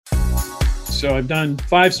So I've done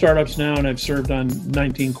 5 startups now, and I've served on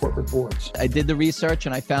 19 corporate boards. I did the research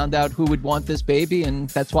and I found out who would want this baby, and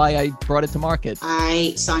that's why I brought it to market.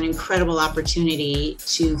 I saw an incredible opportunity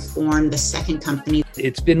to form the second company.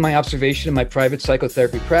 It's been my observation in my private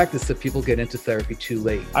psychotherapy practice that people get into therapy too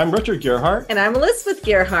late. I'm Richard Gearhart. And I'm Elizabeth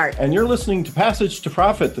Gearhart. And you're listening to Passage to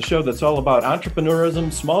Profit, the show that's all about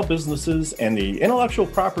entrepreneurism, small businesses, and the intellectual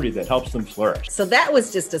property that helps them flourish. So that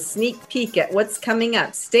was just a sneak peek at what's coming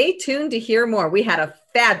up. Stay tuned to hear more. We had a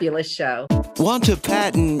fabulous show. Want to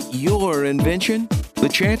patent your invention? The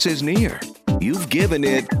chance is near. You've given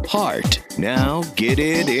it heart. Now get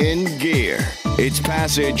it in gear. It's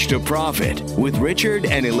Passage to Profit with Richard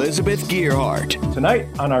and Elizabeth Gearhart. Tonight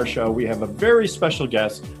on our show, we have a very special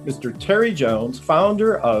guest, Mr. Terry Jones,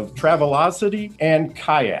 founder of Travelocity and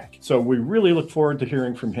Kayak. So we really look forward to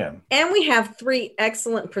hearing from him. And we have 3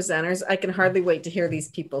 excellent presenters. I can hardly wait to hear these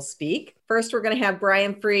people speak. First, we're going to have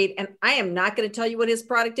Brian Freed, and I am not going to tell you what his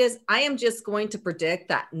product is. I am just going to predict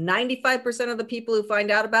that 95% of the people who find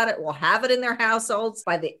out about it will have it in their households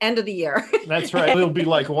by the end of the year. That's right. It'll be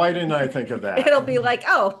like, why didn't I think of that? It'll be like,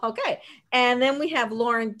 oh, okay. And then we have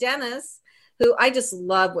Lauren Dennis, who I just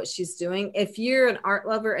love what she's doing. If you're an art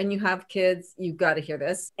lover and you have kids, you've got to hear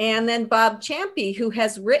this. And then Bob Champy, who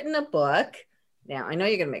has written a book. Now, I know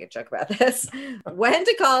you're going to make a joke about this. When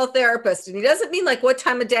to call a therapist. And he doesn't mean like what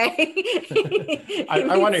time of day.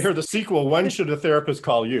 I want to hear the sequel. When should a therapist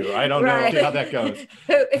call you? I don't know how that goes.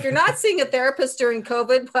 If you're not seeing a therapist during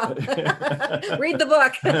COVID, well, read the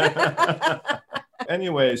book.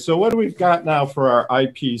 Anyway, so what do we've got now for our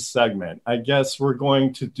IP segment? I guess we're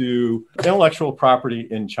going to do intellectual property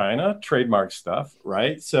in China, trademark stuff,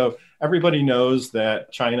 right? So everybody knows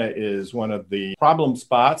that China is one of the problem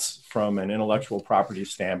spots from an intellectual property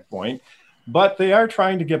standpoint. But they are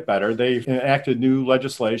trying to get better. They've enacted new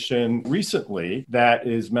legislation recently that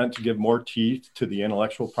is meant to give more teeth to the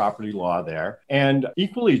intellectual property law there. And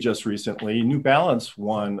equally just recently, New Balance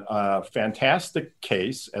won a fantastic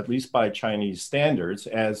case, at least by Chinese standards.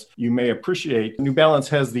 As you may appreciate, New Balance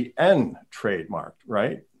has the N trademark,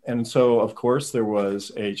 right? And so, of course, there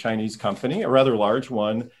was a Chinese company, a rather large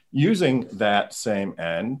one, using that same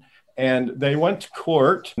N. And they went to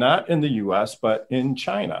court, not in the US, but in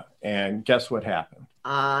China. And guess what happened?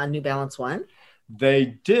 New Balance won?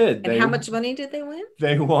 They did. And how much money did they win?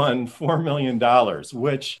 They won $4 million,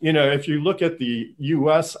 which, if you look at the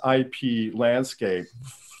US IP landscape,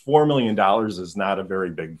 $4 million is not a very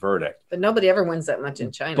big verdict. But nobody ever wins that much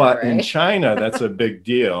in China, But right? in China, that's a big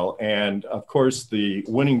deal. And of course, the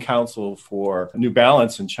winning counsel for New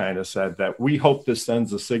Balance in China said that we hope this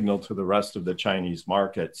sends a signal to the rest of the Chinese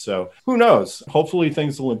market. So who knows? Hopefully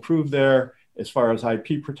things will improve there as far as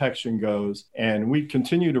IP protection goes. And we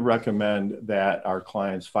continue to recommend that our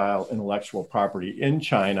clients file intellectual property in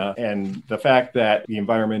China. And the fact that the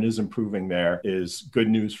environment is improving there is good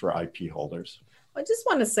news for IP holders. I just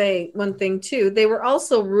want to say one thing, too. They were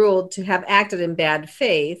also ruled to have acted in bad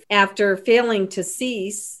faith after failing to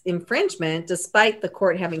cease infringement, despite the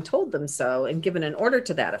court having told them so and given an order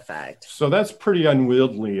to that effect. So that's pretty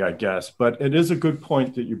unwieldy, I guess. But it is a good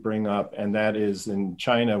point that you bring up. And that is in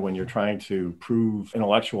China, when you're trying to prove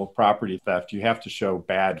intellectual property theft, you have to show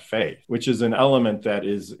bad faith, which is an element that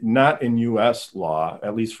is not in U.S. law,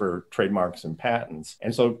 at least for trademarks and patents.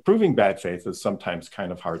 And so proving bad faith is sometimes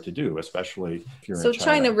kind of hard to do, especially so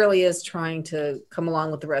China really is trying to come along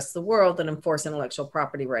with the rest of the world and enforce intellectual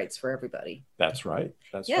property rights for everybody. That's right.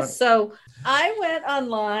 Yes. Right. So I went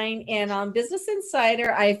online and on Business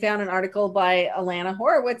Insider, I found an article by Alana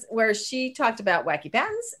Horowitz where she talked about wacky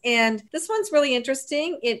patents. And this one's really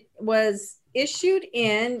interesting. It was issued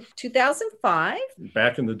in 2005.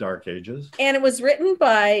 Back in the dark ages. And it was written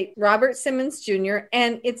by Robert Simmons Jr.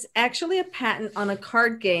 And it's actually a patent on a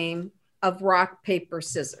card game of rock, paper,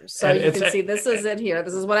 scissors. So you can see this is it here.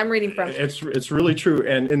 This is what I'm reading from. It's really true.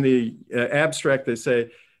 And in the abstract, they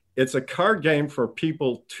say it's a card game for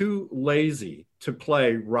people too lazy to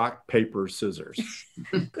play rock, paper, scissors.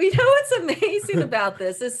 You know what's amazing about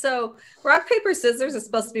this is so rock, paper, scissors is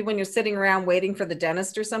supposed to be when you're sitting around waiting for the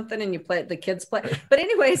dentist or something and you play, the kids play. But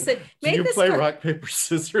anyways, Do you play rock, paper,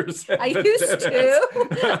 scissors? I used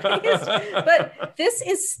to. But this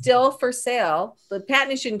is still for sale. The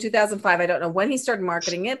patent issued in 2005. I don't know when he started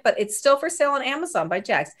marketing it, but it's still for sale on Amazon by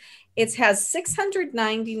Jax. It has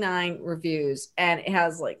 699 reviews and it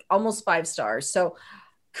has like almost 5 stars. So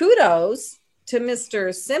kudos to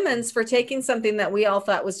Mr. Simmons for taking something that we all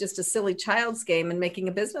thought was just a silly child's game and making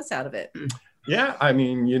a business out of it. Yeah, I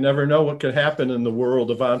mean, you never know what could happen in the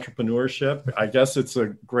world of entrepreneurship. I guess it's a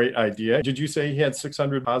great idea. Did you say he had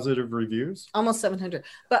 600 positive reviews? Almost 700.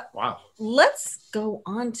 But Wow. let's go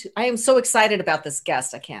on to, I am so excited about this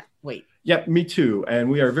guest. I can't wait. Yep, me too.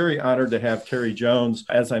 And we are very honored to have Terry Jones.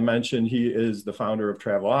 As I mentioned, he is the founder of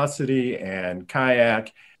Travelocity and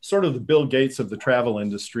Kayak, sort of the Bill Gates of the travel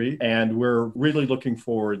industry. And we're really looking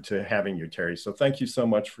forward to having you, Terry. So thank you so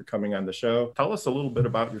much for coming on the show. Tell us a little bit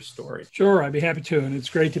about your story. Sure, I'd be happy to. And it's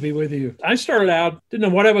great to be with you. I started out, didn't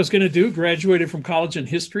know what I was going to do, graduated from college in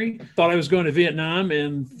history, thought I was going to Vietnam,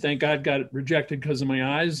 and thank God got rejected because of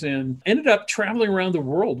my eyes, and ended up traveling around the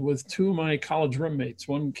world with two of my college roommates.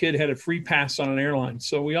 One kid had a free pass on an airline.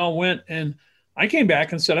 So we all went, and I came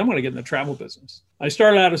back and said, I want to get in the travel business. I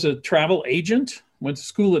started out as a travel agent, went to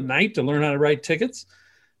school at night to learn how to write tickets.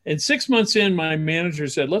 And 6 months in, my manager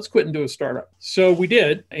said, let's quit and do a startup. So we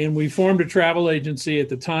did. And we formed a travel agency at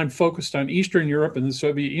the time focused on Eastern Europe and the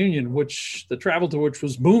Soviet Union, which the travel to which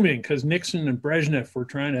was booming because Nixon and Brezhnev were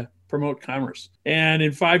trying to promote commerce. And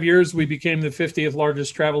in 5 years, we became the 50th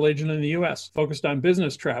largest travel agent in the US, focused on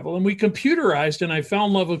business travel. And we computerized, and I fell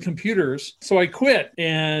in love with computers. So I quit,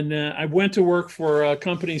 and I went to work for a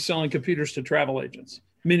company selling computers to travel agents,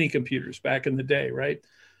 mini computers back in the day, right?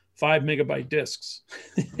 5 megabyte disks.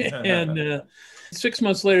 And 6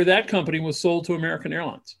 months later, that company was sold to American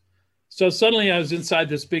Airlines. So suddenly I was inside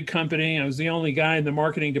this big company. I was the only guy in the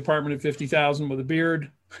marketing department at 50,000 with a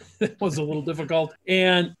beard. It was a little difficult.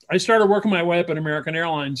 And I started working my way up at American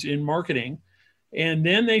Airlines in marketing. And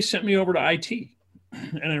then they sent me over to IT.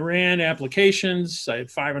 And I ran applications. I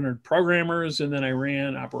had 500 programmers. And then I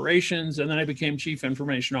ran operations. And then I became chief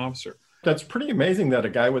information officer. That's pretty amazing that a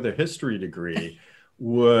guy with a history degree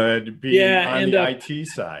would be on the IT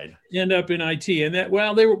side. End up in IT. And that,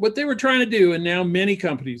 well, what they were trying to do, and now many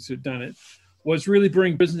companies have done it, was really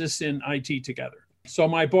bring business and IT together. So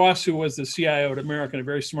my boss, who was the CIO at American, a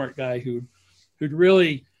very smart guy who'd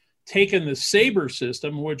really taken the Sabre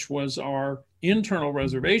system, which was our internal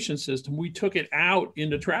reservation system, we took it out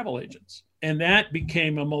into travel agents. And that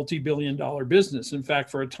became a multi-billion-dollar business. In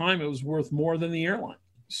fact, for a time, it was worth more than the airline.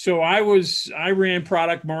 So I ran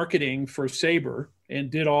product marketing for Sabre and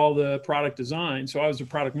did all the product design. So I was a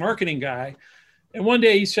product marketing guy. And one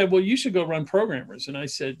day he said, well, you should go run programmers. And I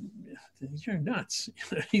said, you're nuts.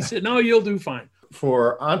 He said, no, you'll do fine.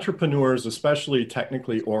 For entrepreneurs, especially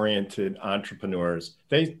technically oriented entrepreneurs,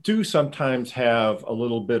 they do sometimes have a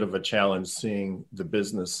little bit of a challenge seeing the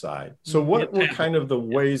business side. So what were kind of the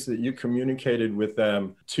ways that you communicated with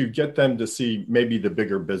them to get them to see maybe the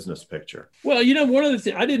bigger business picture? Well, one of the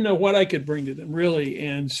things, I didn't know what I could bring to them really.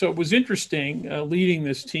 And so it was interesting leading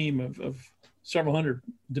this team of several hundred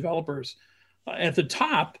developers. At the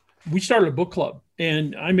top, we started a book club,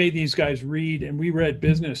 and I made these guys read, and we read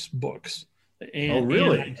business books. And,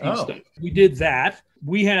 really? Stuff. We did that.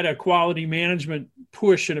 We had a quality management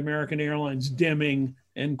push at American Airlines. Deming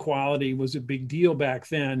and quality was a big deal back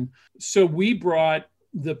then. So we brought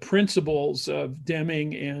the principles of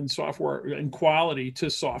Deming and software and quality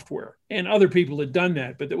to software. And other people had done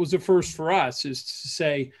that, but that was the first for us, is to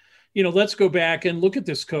say, let's go back and look at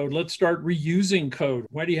this code. Let's start reusing code.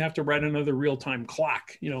 Why do you have to write another real-time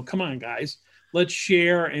clock? Come on, guys. Let's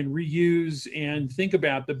share and reuse and think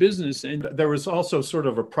about the business. And there was also sort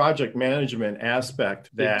of a project management aspect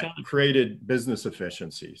that created business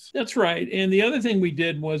efficiencies. That's right. And the other thing we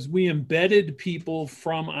did was we embedded people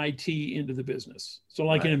from IT into the business. So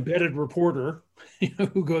like an embedded reporter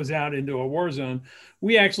who goes out into a war zone,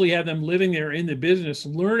 we actually had them living there in the business,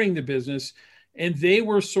 learning the business. And they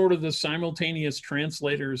were sort of the simultaneous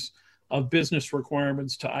translators of business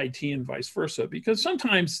requirements to IT and vice versa, because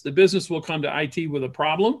sometimes the business will come to IT with a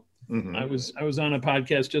problem. Mm-hmm. I was on a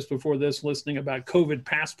podcast just before this listening about COVID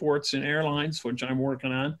passports in airlines, which I'm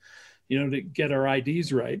working on, to get our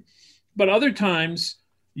IDs right. But other times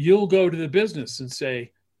you'll go to the business and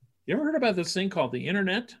say, you ever heard about this thing called the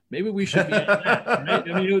internet? Maybe we should be on that. Right?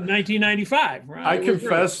 1995. Right? I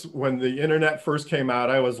confess, when the internet first came out,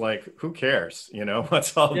 I was like, who cares?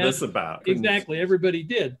 What's all this about? Exactly. Everybody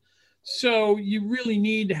did. So you really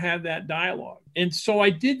need to have that dialogue. And so I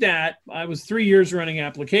did that. I was 3 years running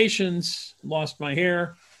applications, lost my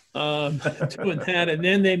hair doing that. And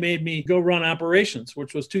then they made me go run operations,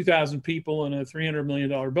 which was 2,000 people and a $300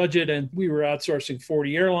 million budget. And we were outsourcing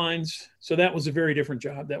 40 airlines. So that was a very different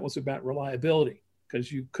job. That was about reliability.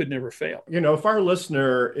 because you could never fail. You know, if our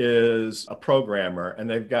listener is a programmer and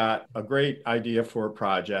they've got a great idea for a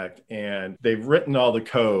project and they've written all the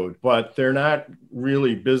code, but they're not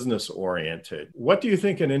really business oriented, what do you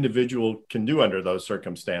think an individual can do under those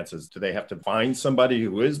circumstances? Do they have to find somebody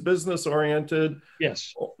who is business oriented?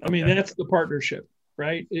 Yes. I mean, that's the partnership.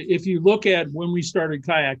 Right? If you look at when we started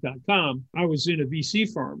kayak.com, I was in a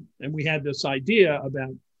VC firm and we had this idea about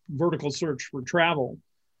vertical search for travel.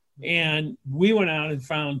 And we went out and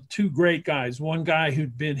found two great guys. One guy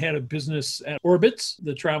who'd been head of business at Orbitz,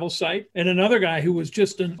 the travel site, and another guy who was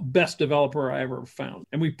just the best developer I ever found.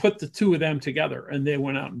 And we put the two of them together and they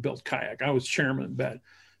went out and built Kayak. I was chairman, but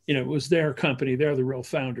it was their company. They're the real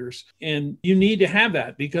founders. And you need to have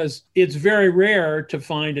that because it's very rare to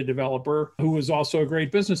find a developer who is also a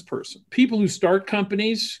great business person. People who start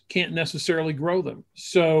companies can't necessarily grow them.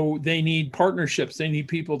 So they need partnerships. They need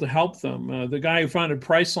people to help them. The guy who founded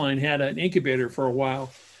Priceline had an incubator for a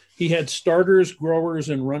while. He had starters, growers,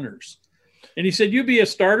 and runners. And he said, you be a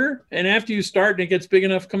starter. And after you start and it gets big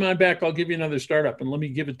enough, come on back. I'll give you another startup and let me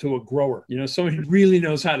give it to a grower. Somebody who really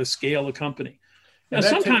knows how to scale a company. Now,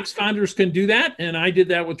 sometimes founders can do that, and I did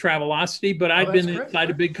that with Travelocity, but I'd been inside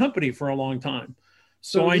a big company for a long time.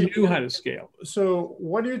 So I knew how to scale. So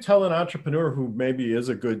what do you tell an entrepreneur who maybe is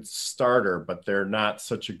a good starter, but they're not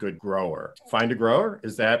such a good grower? Find a grower?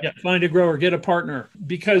 Is that? Yeah, find a grower, get a partner.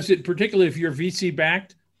 Because particularly if you're VC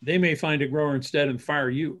backed, they may find a grower instead and fire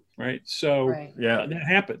you, right? So that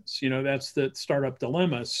happens. That's the startup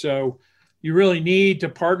dilemma. So you really need to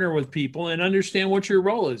partner with people and understand what your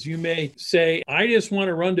role is. You may say, I just want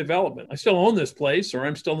to run development. I still own this place, or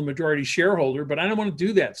I'm still the majority shareholder, but I don't want to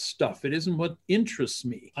do that stuff. It isn't what interests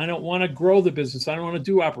me. I don't want to grow the business. I don't want to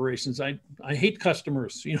do operations. I hate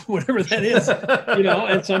customers, whatever that is,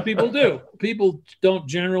 and some people do. People don't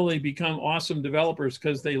generally become awesome developers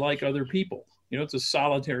because they like other people. It's a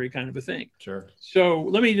solitary kind of a thing. Sure.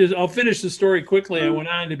 So I'll finish the story quickly. I went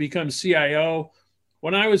on to become CIO.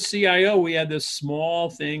 When I was CIO, we had this small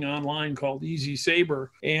thing online called Easy Sabre,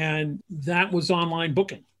 and that was online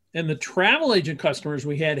booking. And the travel agent customers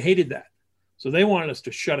we had hated that. So they wanted us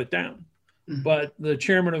to shut it down. Mm-hmm. But the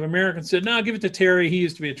chairman of American said, no, give it to Terry. He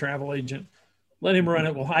used to be a travel agent. Let him run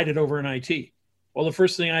it. We'll hide it over in IT. Well, the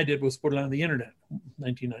first thing I did was put it on the internet,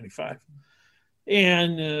 1995.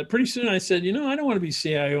 And pretty soon I said, I don't want to be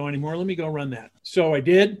CIO anymore. Let me go run that. So I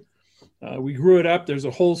did. We grew it up. There's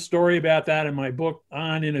a whole story about that in my book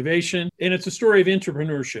on innovation. And it's a story of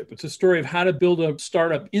entrepreneurship. It's a story of how to build a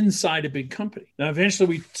startup inside a big company. Now, eventually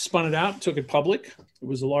we spun it out, took it public. It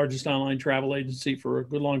was the largest online travel agency for a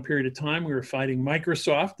good long period of time. We were fighting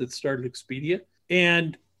Microsoft that started Expedia.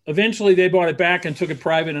 And eventually they bought it back and took it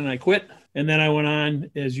private and I quit. And then I went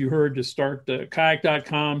on, as you heard, to start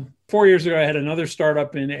kayak.com. 4 years ago, I had another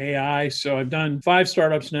startup in AI. So I've done 5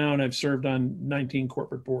 startups now, and I've served on 19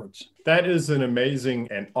 corporate boards. That is an amazing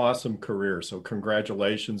and awesome career. So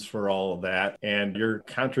congratulations for all of that and your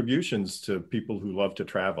contributions to people who love to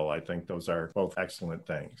travel. I think those are both excellent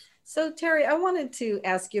things. So Terry, I wanted to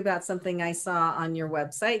ask you about something I saw on your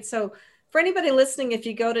website. So for anybody listening, if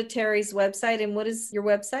you go to Terry's website, and what is your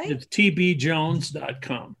website? It's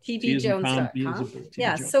tbjones.com. tbjones.com.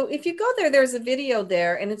 Yeah. So if you go there, there's a video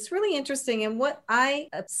there, and it's really interesting. And what I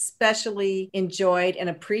especially enjoyed and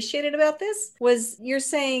appreciated about this was you're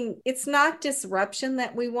saying it's not disruption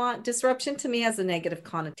that we want. Disruption to me has a negative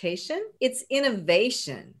connotation. It's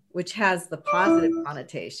innovation, which has the positive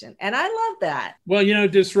connotation. And I love that. Well,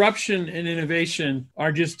 disruption and innovation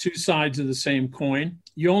are just two sides of the same coin.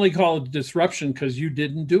 You only call it disruption because you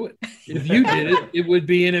didn't do it. If you did it, it would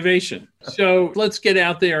be innovation. So let's get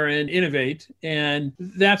out there and innovate. And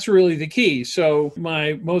that's really the key. So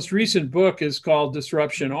my most recent book is called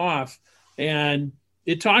Disruption Off. And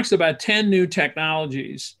it talks about 10 new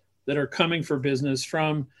technologies that are coming for business,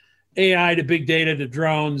 from AI to big data to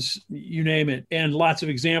drones, you name it, and lots of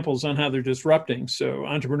examples on how they're disrupting. So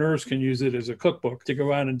entrepreneurs can use it as a cookbook to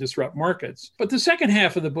go out and disrupt markets. But the second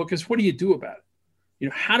half of the book is, what do you do about it?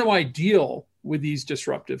 How do I deal with these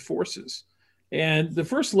disruptive forces? And the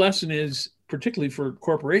first lesson is, particularly for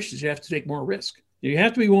corporations, you have to take more risk. You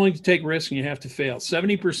have to be willing to take risk and you have to fail.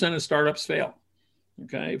 70% of startups fail,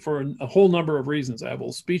 okay, for a whole number of reasons. I have a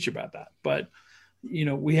whole speech about that. But,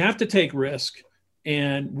 we have to take risk.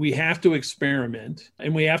 And we have to experiment,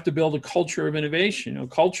 and we have to build a culture of innovation.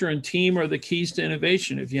 Culture and team are the keys to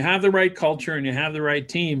innovation. If you have the right culture and you have the right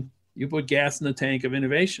team, you put gas in the tank of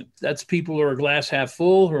innovation. That's people who are glass half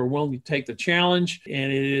full, who are willing to take the challenge.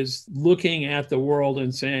 And it is looking at the world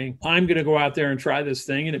and saying, I'm going to go out there and try this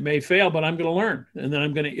thing, and it may fail, but I'm going to learn. And then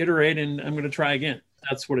I'm going to iterate and I'm going to try again.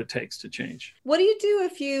 That's what it takes to change. What do you do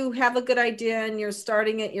if you have a good idea and you're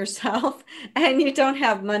starting it yourself and you don't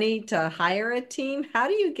have money to hire a team? How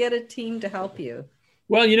do you get a team to help you?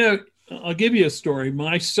 Well, I'll give you a story.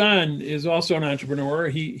 My son is also an entrepreneur.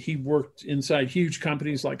 He worked inside huge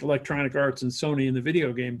companies like Electronic Arts and Sony in the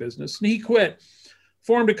video game business. And he quit,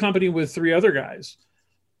 formed a company with 3 other guys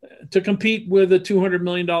to compete with a $200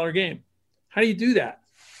 million game. How do you do that?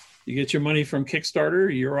 You get your money from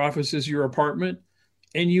Kickstarter, your office is your apartment,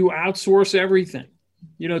 and you outsource everything.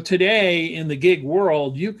 Today in the gig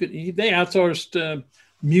world, they outsourced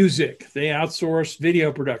music, they outsourced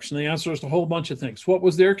video production, they outsourced a whole bunch of things. What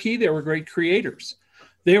was their key? They were great creators.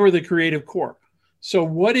 They were the creative core. So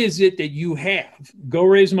what is it that you have? Go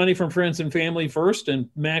raise money from friends and family first and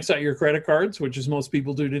max out your credit cards, which is most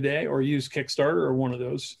people do today, or use Kickstarter or one of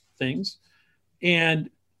those things.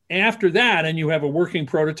 And after that, and you have a working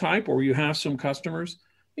prototype or you have some customers,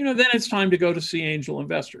 then it's time to go to see angel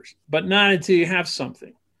investors, but not until you have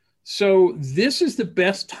something. So this is the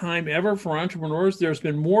best time ever for entrepreneurs. There's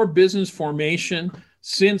been more business formation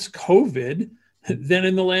since COVID than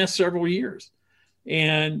in the last several years.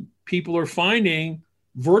 And people are finding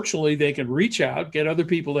virtually they can reach out, get other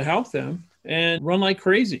people to help them, and run like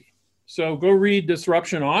crazy. So go read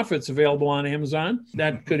Disruption Off. It's available on Amazon.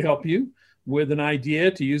 That could help you with an idea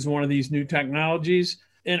to use one of these new technologies,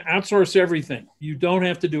 and outsource everything. You don't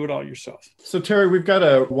have to do it all yourself. So Terry, we've got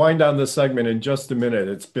to wind down this segment in just a minute.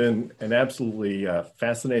 It's been an absolutely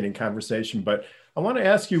fascinating conversation, but I want to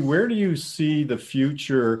ask you, where do you see the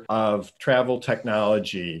future of travel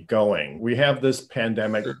technology going? We have this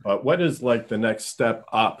pandemic, but what is like the next step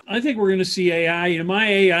up? I think we're going to see AI. My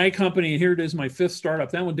AI company, and here it is, my 5th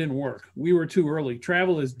startup, that one didn't work. We were too early.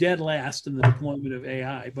 Travel is dead last in the deployment of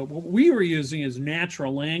AI. But what we were using is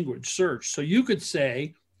natural language search. So you could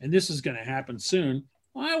say, and this is going to happen soon,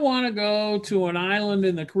 I want to go to an island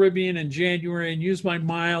in the Caribbean in January and use my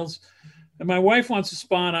miles. And my wife wants a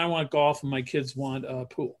spa and I want golf and my kids want a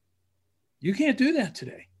pool. You can't do that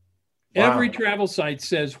today. Wow. Every travel site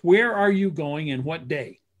says, where are you going and what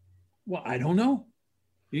day? Well, I don't know.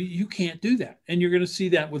 You can't do that. And you're going to see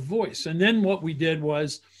that with voice. And then what we did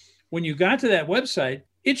was when you got to that website,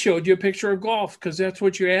 it showed you a picture of golf because that's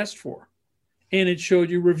what you asked for. And it showed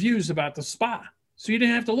you reviews about the spa. So you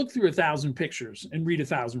didn't have to look through 1,000 pictures and read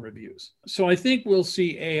 1,000 reviews. So I think we'll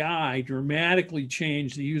see AI dramatically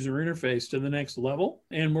change the user interface to the next level.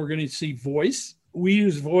 And we're going to see voice. We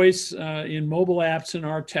use voice in mobile apps in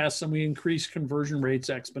our tests, and we increase conversion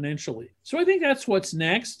rates exponentially. So I think that's what's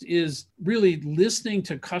next, is really listening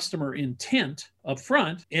to customer intent up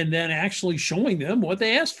front and then actually showing them what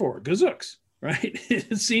they asked for. Gazooks, right?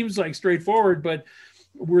 It seems like straightforward, but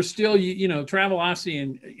we're still, Travelocity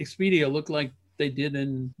and Expedia look like they did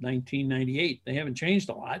in 1998. They haven't changed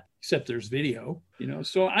a lot, except there's video,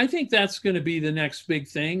 So I think that's going to be the next big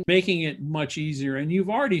thing, making it much easier. And you've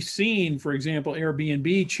already seen, for example,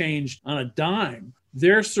 Airbnb changed on a dime.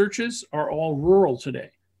 Their searches are all rural today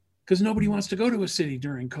because nobody wants to go to a city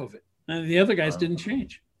during COVID. And the other guys didn't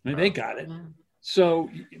change. They got it. So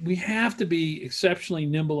we have to be exceptionally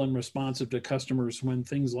nimble and responsive to customers when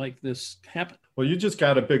things like this happen. Well, you just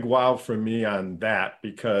got a big wow from me on that,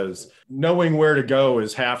 because knowing where to go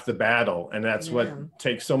is half the battle. And that's what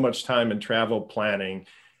takes so much time in travel planning.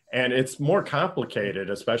 And it's more complicated,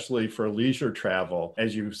 especially for leisure travel.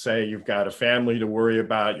 As you say, you've got a family to worry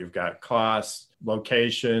about, you've got costs,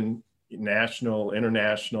 location, national,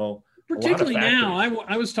 international. Particularly now,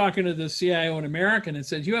 I was talking to the CIO in American and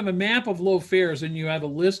said, you have a map of low fares and you have a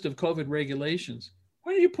list of COVID regulations.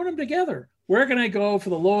 Why don't you put them together? Where can I go for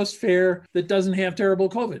the lowest fare that doesn't have terrible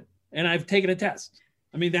COVID? And I've taken a test.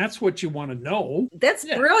 I mean, that's what you want to know. That's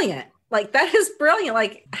brilliant. Like, that is brilliant.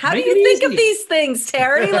 Like, how do you think of these things,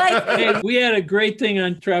 Terry? Like, hey, we had a great thing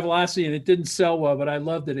on Travelocity and it didn't sell well, but I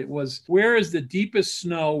loved it. It was, where is the deepest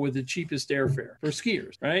snow with the cheapest airfare for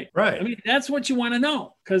skiers, right? Right. I mean, that's what you want to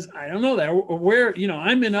know, because I don't know that. Or where,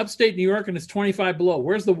 I'm in upstate New York and it's 25 below.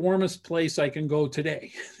 Where's the warmest place I can go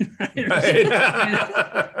today? Right?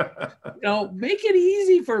 Make it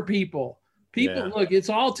easy for people. Look, it's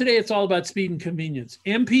all about speed and convenience.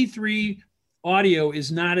 MP3 audio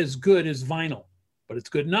is not as good as vinyl, but it's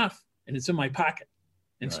good enough and it's in my pocket.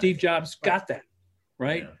 And Steve Jobs got that,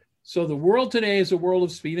 right? Yeah. So the world today is a world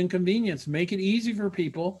of speed and convenience. Make it easy for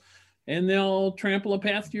people and they'll trample a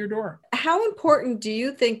path to your door. how important do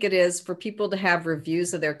you think it is for people to have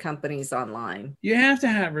reviews of their companies online? You have to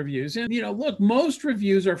have reviews. And, look, most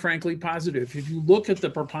reviews are frankly positive. If you look at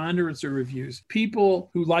the preponderance of reviews,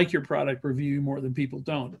 people who like your product review you more than people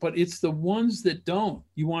don't. But it's the ones that don't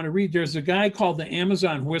you want to read. There's a guy called the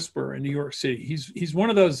Amazon Whisperer in New York City. He's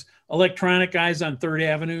one of those electronic guys on 3rd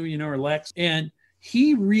Avenue, or Lex. And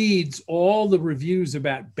he reads all the reviews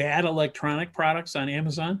about bad electronic products on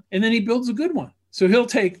Amazon, and then he builds a good one. So he'll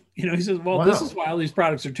take, he says, well, Wow. This is why all these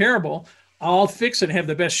products are terrible. I'll fix it and have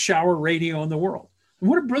the best shower radio in the world. And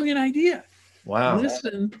what a brilliant idea. Wow.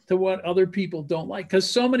 Listen to what other people don't like. Because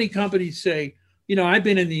so many companies say, I've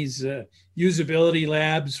been in these usability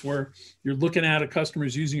labs where you're looking at a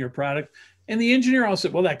customer's using your product. And the engineer all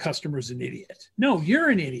said, well, that customer's an idiot. No, you're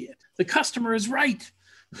an idiot. The customer is right.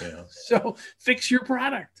 Yeah. So fix your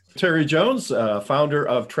product. Terry Jones, founder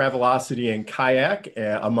of Travelocity and Kayak,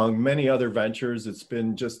 among many other ventures. It's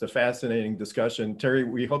been just a fascinating discussion. Terry,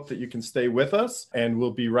 we hope that you can stay with us, and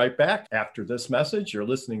we'll be right back after this message. You're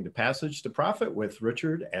listening to Passage to Profit with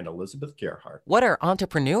Richard and Elizabeth Gerhardt. What are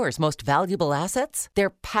entrepreneurs' most valuable assets? Their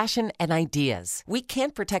passion and ideas. We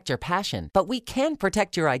can't protect your passion, but we can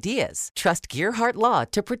protect your ideas. Trust Gerhardt Law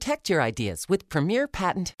to protect your ideas with premier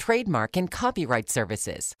patent, trademark, and copyright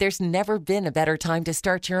services. There's never been a better time to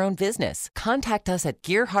start your own business. Contact us at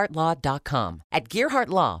GerhardtLaw.com. At Gerhardt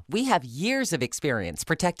Law, we have years of experience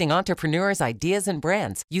protecting entrepreneurs' ideas and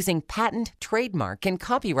brands using patent, trademark, and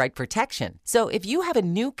copyright protection. So if you have a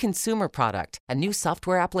new consumer product, a new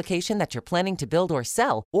software application that you're planning to build or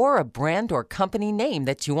sell, or a brand or company name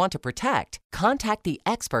that you want to protect, contact the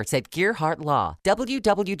experts at Gerhardt Law.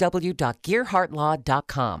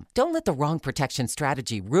 www.GerhardtLaw.com. Don't let the wrong protection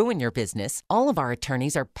strategy ruin your business. All of our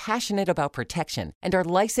attorneys are passionate about protection and are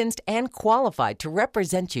licensed and qualified to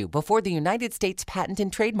represent you before the United States Patent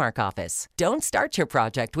and Trademark Office. Don't start your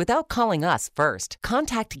project without calling us first.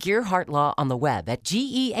 Contact Gerhardt Law on the web at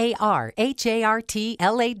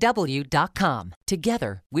GEARHARTLAW.com.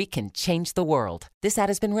 Together, we can change the world. This ad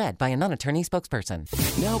has been read by a non-attorney spokesperson.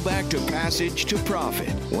 Now back to Passage to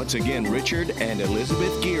Profit. Once again, Richard and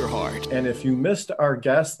Elizabeth Gerhardt. And if you missed our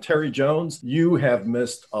guest, Terry Jones, you have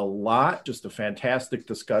missed a lot. Just a fantastic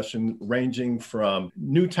discussion ranging from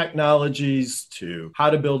new technologies to how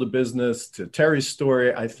to build a business to Terry's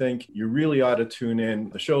story. I think you really ought to tune in.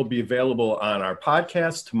 The show will be available on our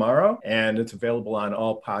podcast tomorrow, and it's available on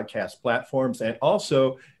all podcast platforms. And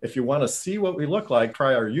also, if you want to see what we look like,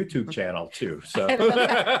 try our YouTube channel too. So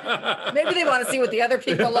maybe they want to see what the other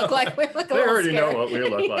people look like. We look a they little already scary. know what we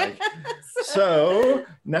look like. So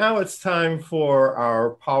now it's time for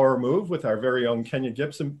our power move with our very own Kenya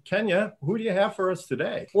Gibson. Kenya, who do you have for us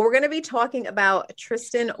today? Well, we're going to be talking about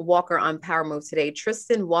Tristan Walker on Power Move today.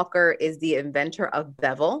 Tristan Walker is the inventor of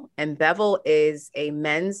Bevel, and Bevel is a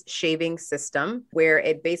men's shaving system where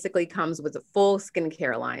it basically comes with a full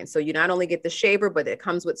skincare line. So you not only get the shaver, but it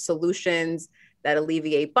comes with solutions that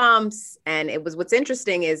alleviate bumps. And what's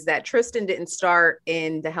interesting is that Tristan didn't start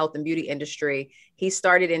in the health and beauty industry. He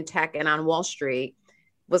started in tech and on Wall Street,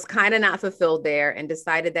 was kind of not fulfilled there, and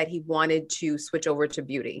decided that he wanted to switch over to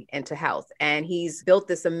beauty and to health. And he's built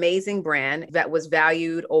this amazing brand that was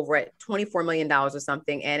valued over at $24 million or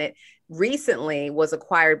something. And it recently was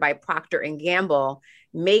acquired by Procter & Gamble,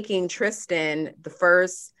 making Tristan the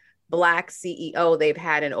first Black CEO they've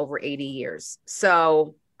had in over 80 years.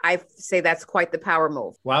 So I say that's quite the power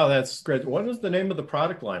move. Wow, that's great. What is the name of the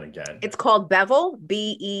product line again? It's called Bevel,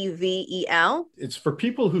 Bevel. It's for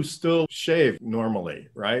people who still shave normally,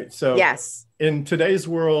 right? So yes. In today's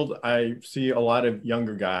world, I see a lot of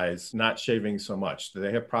younger guys not shaving so much. Do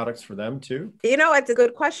they have products for them too? It's a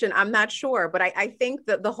good question. I'm not sure, but I think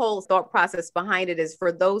that the whole thought process behind it is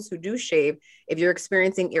for those who do shave, if you're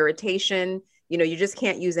experiencing irritation, you just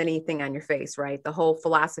can't use anything on your face, right? The whole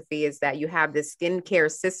philosophy is that you have this skincare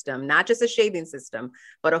system, not just a shaving system,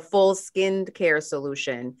 but a full skincare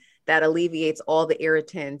solution that alleviates all the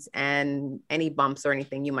irritants and any bumps or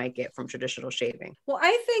anything you might get from traditional shaving. Well,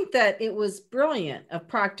 I think that it was brilliant of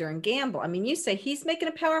Procter & Gamble. I mean, you say he's making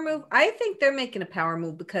a power move. I think they're making a power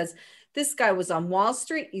move because this guy was on Wall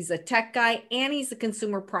Street. He's a tech guy and he's a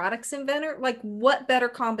consumer products inventor. Like, what better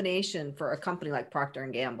combination for a company like Procter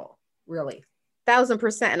 & Gamble, really?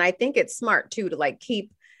 1,000%. And I think it's smart too, to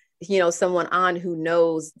keep someone on who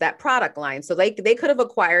knows that product line. So they could have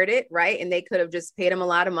acquired it, right? And they could have just paid him a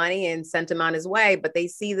lot of money and sent him on his way, but they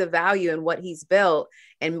see the value in what he's built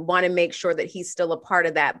and want to make sure that he's still a part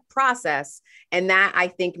of that process. And that, I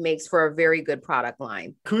think, makes for a very good product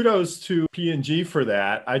line. Kudos to P&G for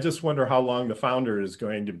that. I just wonder how long the founder is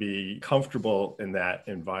going to be comfortable in that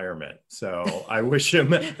environment. So I wish him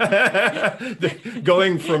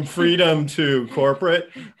going from freedom to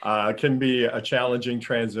corporate can be a challenging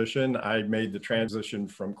transition. I made the transition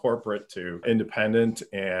from corporate to independent,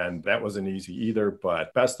 and that wasn't easy either,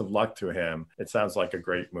 but best of luck to him. It sounds like a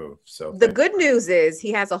great move. So the good news is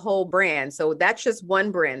he has a whole brand. So that's just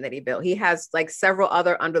one brand that he built. He has like several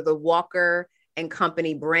other under the Walker and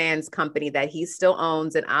Company brands company that he still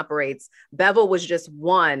owns and operates. Bevel was just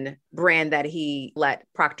one brand that he let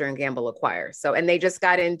Procter & Gamble acquire. So, and they just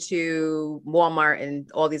got into Walmart and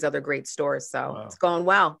all these other great stores. So It's going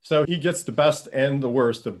well. So he gets the best and the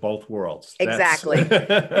worst of both worlds. Exactly.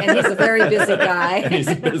 And he's a very busy guy. And he's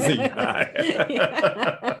a busy guy.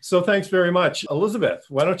 Yeah. So thanks very much. Elizabeth,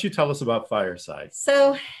 why don't you tell us about Fireside?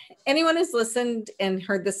 So anyone who's listened and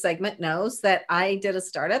heard this segment knows that I did a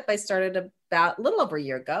startup. I started about a little over a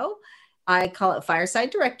year ago. I call it Fireside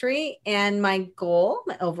Directory. And my goal,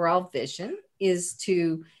 my overall vision is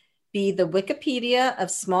to be the Wikipedia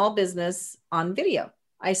of small business on video.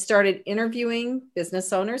 I started interviewing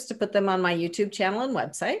business owners to put them on my YouTube channel and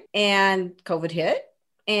website, and COVID hit.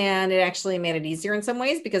 And it actually made it easier in some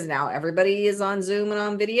ways because now everybody is on Zoom and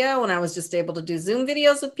on video, and I was just able to do Zoom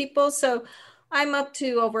videos with people. So I'm up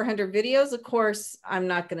to over 100 videos. Of course, I'm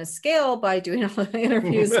not going to scale by doing all the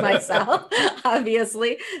interviews myself,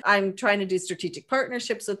 obviously. I'm trying to do strategic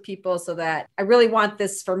partnerships with people so that I really want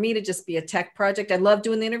this for me to just be a tech project. I love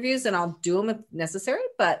doing the interviews and I'll do them if necessary,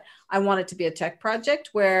 but I want it to be a tech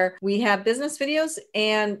project where we have business videos,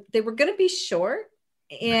 and they were going to be short.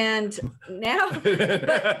 And now, but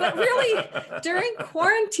really, during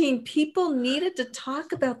quarantine, people needed to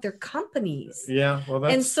talk about their companies. Yeah, well,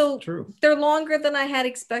 that's and so true. They're longer than I had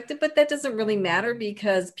expected, but that doesn't really matter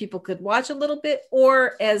because people could watch a little bit,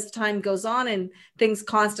 or as time goes on and things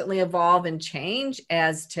constantly evolve and change,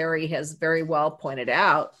 as Terry has very well pointed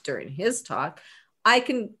out during his talk, I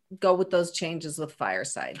can go with those changes with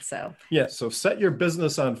Fireside. So yeah, so set your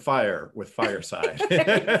business on fire with Fireside.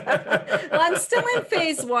 Well, I'm still in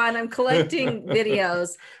phase one. I'm collecting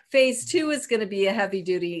videos. Phase two is going to be a heavy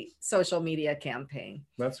duty social media campaign.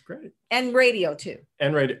 That's great. And radio too.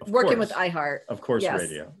 And radio. Working with iHeart. Of course, yes.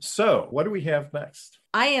 Radio. So what do we have next?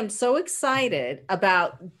 I am so excited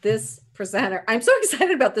about this presenter. I'm so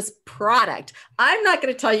excited about this product. I'm not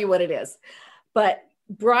going to tell you what it is, but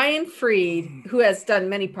Brian Freed, who has done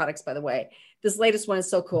many products, by the way, this latest one is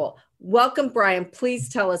so cool. Welcome, Brian. Please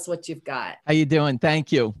tell us what you've got. How you doing?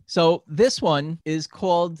 Thank you. So this one is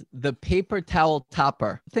called the paper towel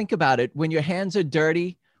topper. Think about it. When your hands are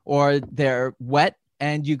dirty or they're wet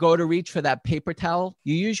and you go to reach for that paper towel,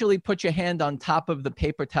 you usually put your hand on top of the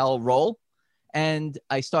paper towel roll. And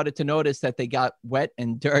I started to notice that they got wet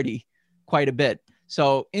and dirty quite a bit.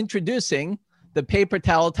 So introducing the paper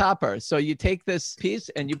towel topper. So you take this piece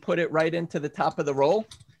and you put it right into the top of the roll.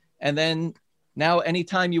 And then now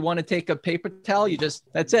anytime you want to take a paper towel,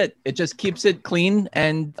 that's it. It just keeps it clean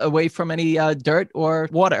and away from any dirt or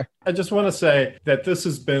water. I just want to say that this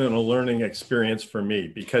has been a learning experience for me,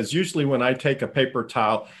 because usually when I take a paper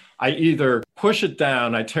towel, I either push it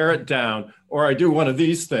down, I tear it down, or I do one of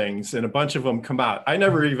these things and a bunch of them come out. I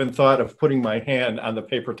never even thought of putting my hand on the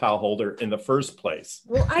paper towel holder in the first place.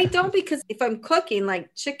 Well, I don't, because if I'm cooking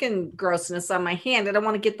like chicken grossness on my hand, I don't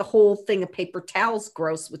want to get the whole thing of paper towels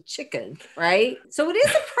gross with chicken, right? So it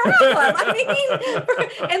is a problem. I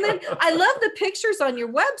mean, and then I love the pictures on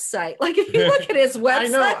your website. Like if you look at his website. I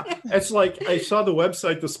know. It's like, I saw the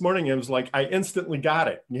website this morning. It was like, I instantly got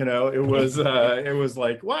it. You know, it was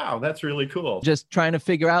like, wow, that's really cool. Just trying to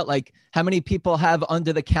figure out like how many people have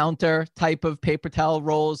under the counter type of paper towel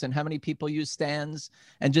rolls and how many people use stands,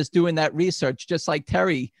 and just doing that research, just like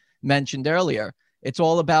Terry mentioned earlier. It's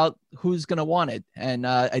all about who's going to want it. And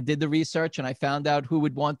I did the research and I found out who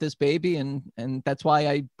would want this baby. And that's why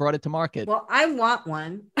I brought it to market. Well, I want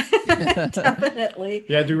one. Definitely.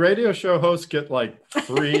 Yeah. Do radio show hosts get like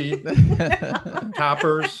free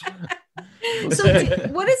toppers? So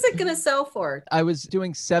what is it going to sell for? I was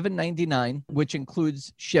doing $7.99, which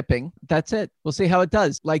includes shipping. That's it. We'll see how it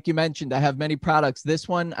does. Like you mentioned, I have many products. This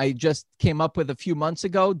one I just came up with a few months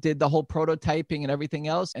ago, did the whole prototyping and everything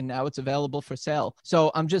else, and now it's available for sale.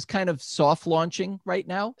 So I'm just kind of soft launching right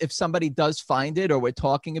now. If somebody does find it or we're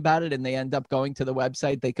talking about it and they end up going to the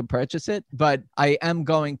website, they can purchase it. But I am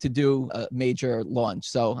going to do a major launch.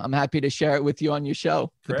 So I'm happy to share it with you on your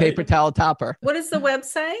show. Great. The Paper Towel Topper. What is the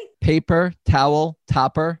website?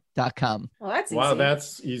 PaperTowelTopper.com. Well, that's Wow, easy.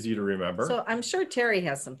 that's easy to remember. So I'm sure Terry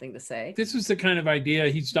has something to say. This is the kind of idea.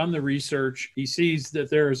 He's done the research. He sees that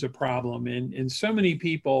there is a problem. And so many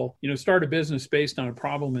people, start a business based on a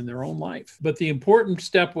problem in their own life. But the important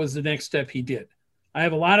step was the next step he did. I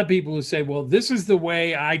have a lot of people who say, well, this is the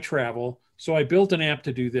way I travel, so I built an app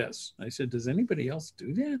to do this. I said, does anybody else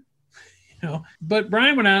do that? But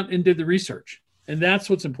Brian went out and did the research. And that's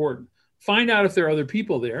what's important. Find out if there are other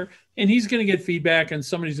people there, and he's going to get feedback, and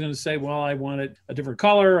somebody's going to say, well, I want it a different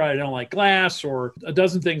color, I don't like glass, or a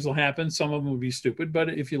dozen things will happen. Some of them will be stupid. But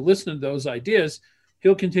if you listen to those ideas,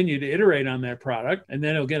 he'll continue to iterate on that product, and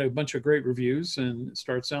then he'll get a bunch of great reviews and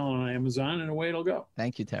start selling on Amazon, and away it'll go.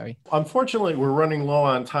 Thank you, Terry. Unfortunately, we're running low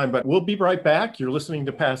on time, but we'll be right back. You're listening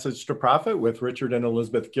to Passage to Profit with Richard and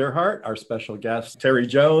Elizabeth Gearhart, our special guest, Terry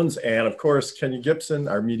Jones, and of course, Kenya Gibson,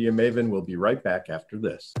 our media maven. We'll be right back after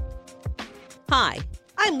this. Hi,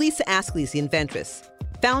 I'm Lisa Askley's the Inventress,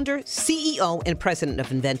 founder, CEO, and president of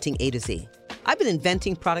Inventing A to Z. I've been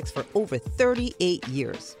inventing products for over 38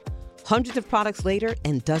 years. Hundreds of products later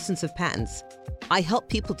and dozens of patents. I help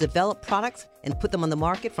people develop products and put them on the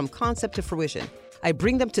market from concept to fruition. I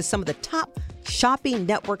bring them to some of the top shopping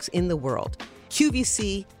networks in the world: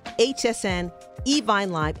 QVC, HSN,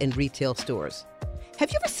 eVine Live, and retail stores.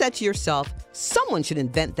 Have you ever said to yourself, someone should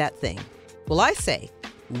invent that thing? Well, I say,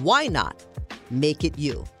 why not? Make it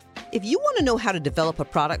you. If you want to know how to develop a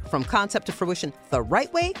product from concept to fruition the right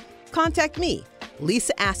way, contact me,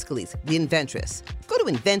 Lisa Askley's the Inventress. Go to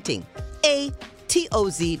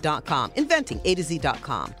inventingatoz.com,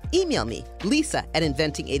 inventingatoz.com. Email me,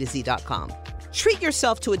 lisa@inventingatoz.com. Treat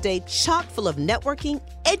yourself to a day chock full of networking,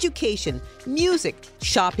 education, music,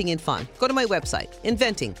 shopping, and fun. Go to my website,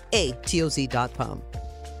 inventingatoz.com.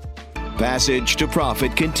 Passage to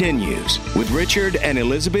Profit continues with Richard and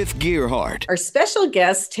Elizabeth Gearhart. Our special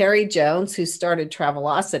guest, Terry Jones, who started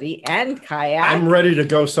Travelocity and Kayak. I'm ready to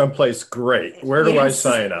go someplace great. Where do I Yes.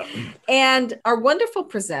 sign up? And our wonderful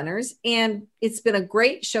presenters. And it's been a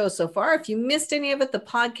great show so far. If you missed any of it, the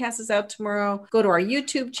podcast is out tomorrow. Go to our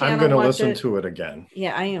YouTube channel. I'm going to watch listen it. to it again.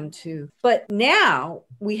 Yeah, I am too. But now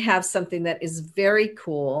we have something that is very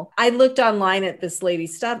cool. I looked online at this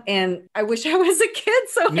lady's stuff, and I wish I was a kid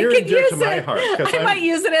so Near I and could dear use to my it. heart, 'cause I I'm- might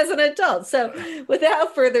use it as an adult. So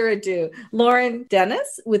without further ado, Lauren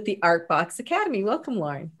Dennis with the Art Box Academy. Welcome,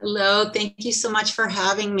 Lauren. Hello, thank you so much for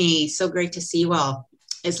having me. So great to see you all.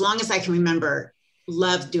 As long as I can remember,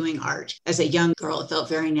 loved doing art. As a young girl, it felt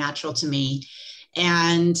very natural to me.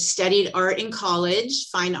 And studied art in college,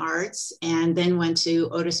 fine arts, and then went to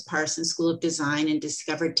Otis Parsons School of Design and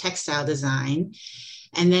discovered textile design.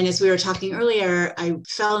 And then, as we were talking earlier, I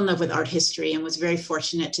fell in love with art history and was very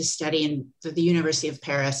fortunate to study in the University of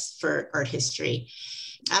Paris for art history.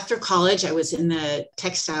 After college, I was in the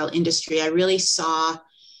textile industry. I really saw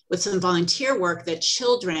with some volunteer work that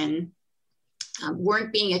children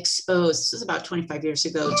weren't being exposed, this was about 25 years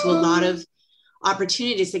ago, to a lot of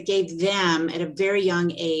opportunities that gave them at a very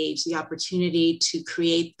young age the opportunity to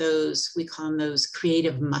create those, we call them those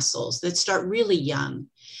creative muscles that start really young.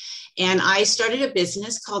 And I started a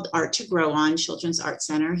business called Art to Grow On Children's Art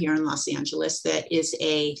Center here in Los Angeles that is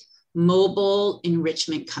a mobile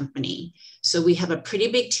enrichment company. So we have a pretty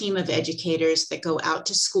big team of educators that go out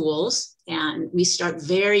to schools, and we start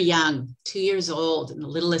very young, 2 years old in the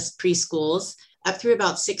littlest preschools, up through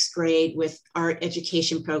about 6th grade with art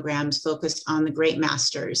education programs focused on the great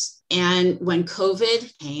masters. And when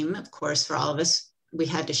COVID came, of course, for all of us, we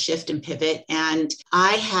had to shift and pivot. And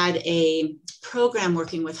I had a program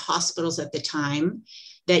working with hospitals at the time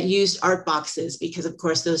that used art boxes because, of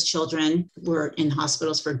course, those children were in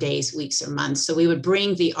hospitals for days, weeks, or months. So we would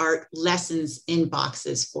bring the art lessons in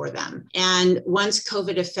boxes for them. And once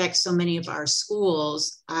COVID affects so many of our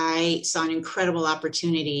schools, I saw an incredible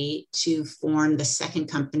opportunity to form the second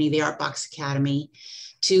company, the Art Box Academy,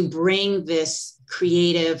 to bring this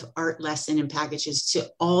creative art lesson and packages to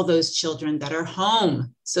all those children that are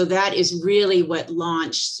home. So that is really what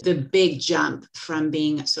launched the big jump from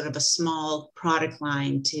being sort of a small product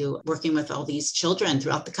line to working with all these children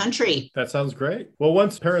throughout the country. That sounds great. Well,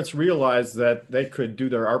 once parents realized that they could do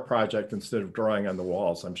their art project instead of drawing on the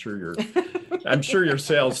walls, I'm sure you're I'm sure your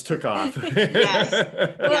sales took off. Yes.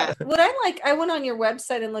 Yes. What I went on your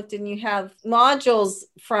website and looked, and you have modules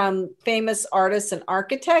from famous artists and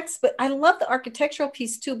architects, but I love the architectural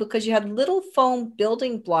piece too, because you had little foam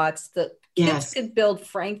building blocks that kids could build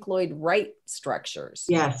Frank Lloyd Wright structures.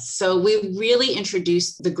 Yes. So we really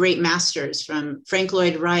introduced the great masters from Frank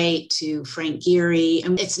Lloyd Wright to Frank Gehry.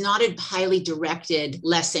 And it's not a highly directed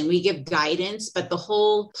lesson. We give guidance, but the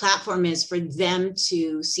whole platform is for them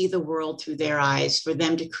to see the world through their eyes, for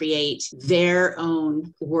them to create their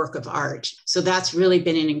own work of art. So that's really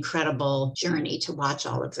been an incredible journey to watch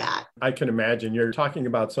all of that. I can imagine you're talking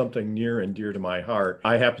about something near and dear to my heart.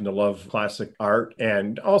 I happen to love classic art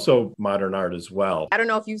and also modern art as well. I don't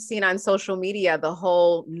know if you've seen on social media the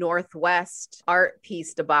whole Northwest art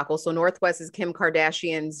piece debacle. So Northwest is Kim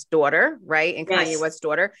Kardashian's daughter, right? And Kanye West's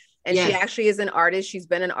daughter. And she actually is an artist. She's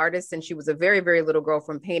been an artist since she was a very, very little girl,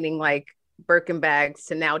 from painting like Birkin bags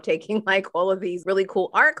to now taking like all of these really cool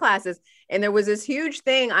art classes. And there was this huge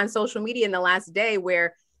thing on social media in the last day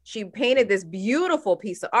where she painted this beautiful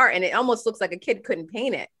piece of art, and it almost looks like a kid couldn't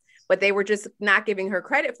paint it, but they were just not giving her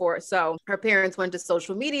credit for it. So her parents went to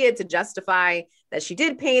social media to justify that she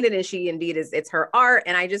did paint it, and she indeed it's her art.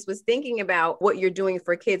 And I just was thinking about what you're doing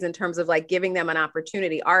for kids in terms of like giving them an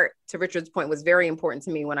opportunity. Art, to Richard's point, was very important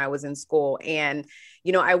to me when I was in school. And,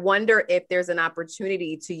 you know, I wonder if there's an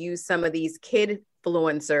opportunity to use some of these kid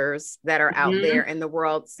influencers that are out there in the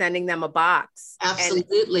world, sending them a box.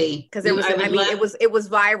 Absolutely. Because it was, it was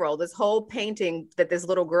viral. This whole painting that this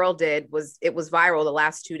little girl did was viral the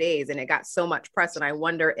last 2 days, and it got so much press. And I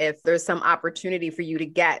wonder if there's some opportunity for you to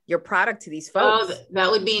get your product to these folks. Oh,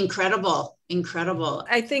 that would be incredible. Incredible.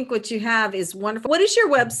 I think what you have is wonderful. What is your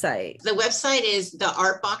website? The website is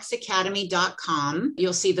theartboxacademy.com.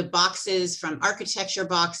 You'll see the boxes, from architecture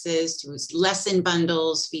boxes to lesson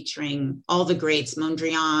bundles featuring all the greats,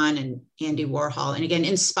 Mondrian and Andy Warhol. And again,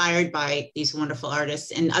 inspired by these wonderful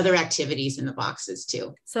artists, and other activities in the boxes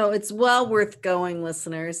too. So it's well worth going,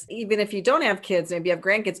 listeners. Even if you don't have kids, maybe you have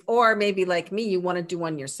grandkids, or maybe like me, you want to do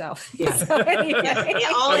one yourself. Yes. So anyway.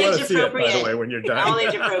 All age appropriate. By the way, when you're done. All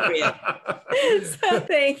age appropriate. So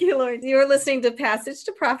thank you, Lauren. You are listening to Passage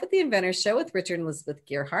to Profit, the Inventor Show with Richard and Elizabeth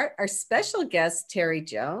Gearhart. Our special guest, Terry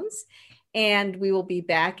Jones. And we will be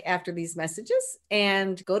back after these messages,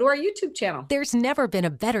 and go to our YouTube channel. There's never been a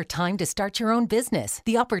better time to start your own business.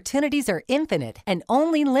 The opportunities are infinite and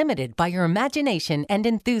only limited by your imagination and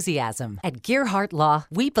enthusiasm. At Gearhart Law,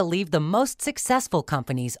 we believe the most successful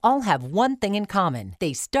companies all have one thing in common.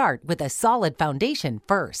 They start with a solid foundation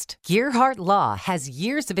first. Gearhart Law has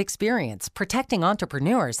years of experience protecting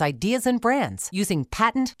entrepreneurs' ideas and brands using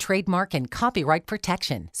patent, trademark, and copyright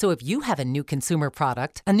protection. So if you have a new consumer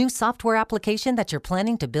product, a new software application that you're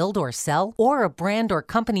planning to build or sell, or a brand or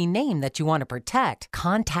company name that you want to protect,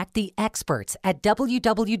 contact the experts at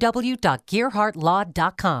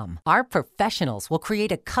www.gearhartlaw.com. Our professionals will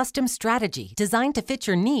create a custom strategy designed to fit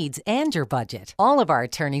your needs and your budget. All of our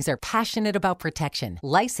attorneys are passionate about protection,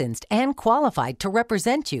 licensed and qualified to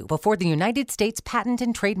represent you before the United States Patent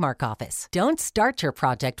and Trademark Office. Don't start your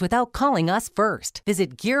project without calling us first.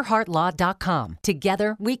 Visit gearhartlaw.com.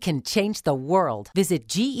 Together, we can change the world. Visit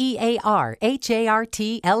GEARHARTLAW.com.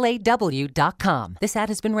 This ad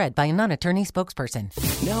has been read by a non-attorney spokesperson.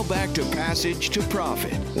 Now back to Passage to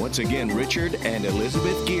Profit. Once again, Richard and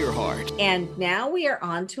Elizabeth Gearhart. And now we are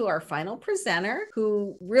on to our final presenter,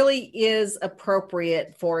 who really is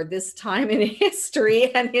appropriate for this time in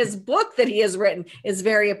history. And his book that he has written is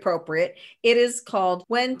very appropriate. It is called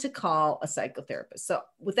When to Call a Psychotherapist. So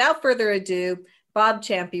without further ado, Bob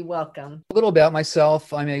Ciampi, welcome. A little about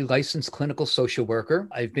myself. I'm a licensed clinical social worker.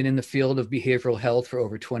 I've been in the field of behavioral health for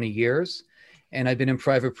over 20 years, and I've been in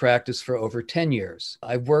private practice for over 10 years.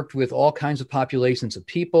 I've worked with all kinds of populations of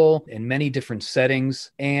people in many different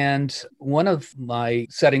settings. And one of my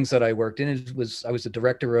settings that I worked in was I was the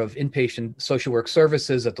director of inpatient social work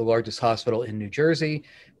services at the largest hospital in New Jersey,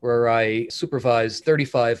 where I supervised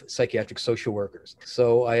 35 psychiatric social workers.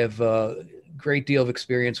 So I have a great deal of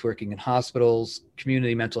experience working in hospitals,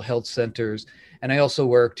 community mental health centers, and I also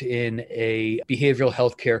worked in a behavioral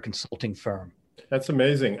health care consulting firm. That's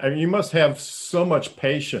amazing. I mean, you must have so much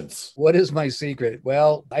patience. What is my secret?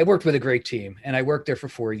 Well, I worked with a great team, and I worked there for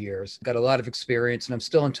 4 years. Got a lot of experience, and I'm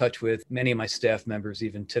still in touch with many of my staff members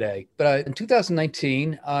even today. But in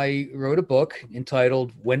 2019, I wrote a book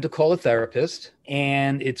entitled When to Call a Therapist.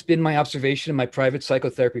 And it's been my observation in my private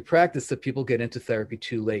psychotherapy practice that people get into therapy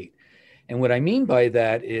too late. And what I mean by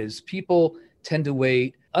that is people tend to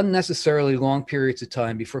wait unnecessarily long periods of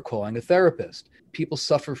time before calling a therapist. People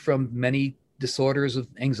suffer from many disorders of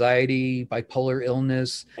anxiety, bipolar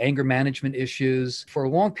illness, anger management issues for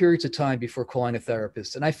long periods of time before calling a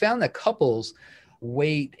therapist. And I found that couples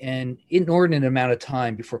wait an inordinate amount of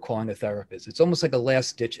time before calling a therapist. It's almost like a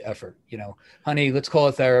last ditch effort. Honey, let's call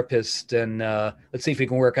a therapist and let's see if we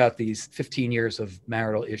can work out these 15 years of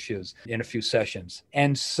marital issues in a few sessions.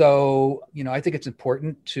 And so, I think it's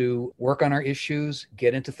important to work on our issues,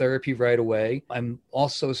 get into therapy right away. I'm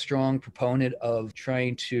also a strong proponent of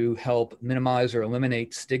trying to help minimize or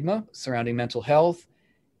eliminate stigma surrounding mental health.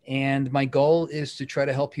 And my goal is to try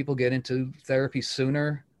to help people get into therapy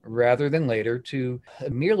sooner rather than later to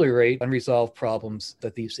ameliorate unresolved problems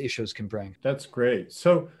that these issues can bring. That's great.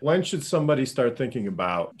 So when should somebody start thinking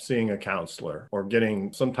about seeing a counselor or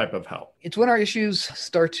getting some type of help? It's when our issues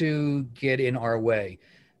start to get in our way.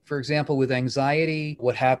 For example, with anxiety,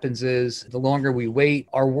 what happens is the longer we wait,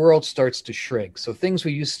 our world starts to shrink. So things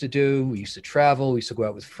we used to do, we used to travel, we used to go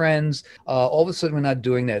out with friends. All of a sudden, we're not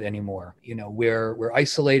doing that anymore. We're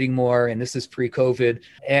isolating more, and this is pre-COVID.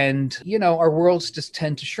 And, our worlds just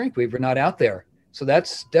tend to shrink. We're not out there. So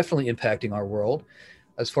that's definitely impacting our world.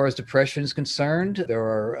 As far as depression is concerned, there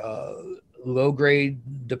are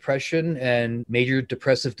low-grade depression and major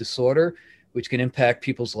depressive disorder, which can impact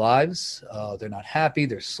people's lives. They're not happy,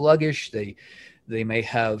 they're sluggish, they may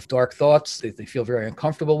have dark thoughts that they feel very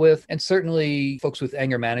uncomfortable with. And certainly folks with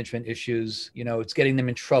anger management issues, it's getting them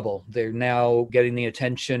in trouble. They're now getting the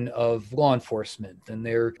attention of law enforcement, and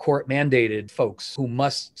they're court mandated folks who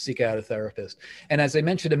must seek out a therapist. And as I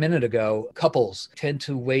mentioned a minute ago, couples tend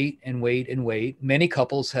to wait and wait and wait. Many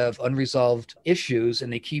couples have unresolved issues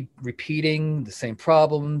and they keep repeating the same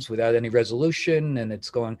problems without any resolution, and it's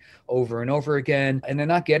going over and over again, and they're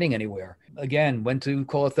not getting anywhere. Again, when to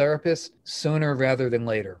call a therapist? Sooner rather than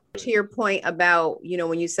later. To your point about,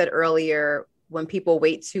 when you said earlier, when people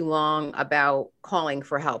wait too long about calling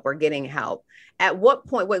for help or getting help, at what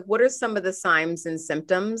point, what are some of the signs and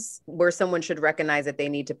symptoms where someone should recognize that they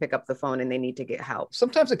need to pick up the phone and they need to get help?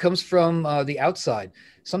 Sometimes it comes from the outside.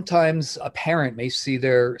 Sometimes a parent may see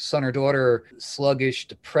their son or daughter sluggish,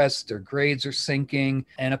 depressed, their grades are sinking,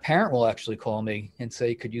 and a parent will actually call me and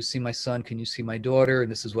say, could you see my son? Can you see my daughter?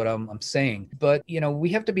 And this is what I'm saying. But, we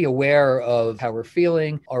have to be aware of how we're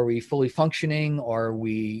feeling. Are we fully functioning? Are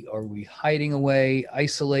we hiding away,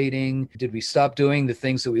 isolating? Did we stop doing the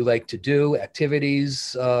things that we like to do?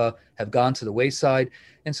 Activities have gone to the wayside.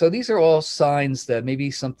 And so these are all signs that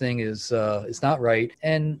maybe something is not right.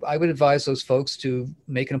 And I would advise those folks to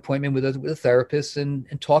make an appointment with a therapist and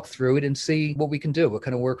talk through it and see what we can do, what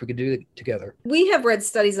kind of work we can do together. We have read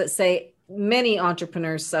studies that say many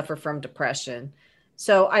entrepreneurs suffer from depression.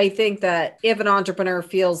 So I think that if an entrepreneur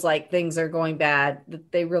feels like things are going bad,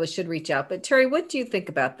 that they really should reach out. But Terry, what do you think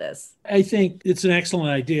about this? I think it's an excellent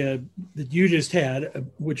idea that you just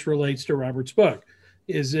had, which relates to Robert's book,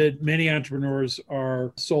 is that many entrepreneurs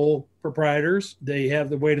are sole proprietors. They have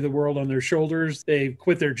the weight of the world on their shoulders. They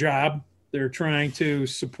quit their job. They're trying to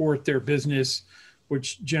support their business,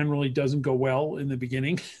 which generally doesn't go well in the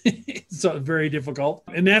beginning. It's very difficult.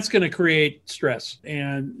 And that's going to create stress.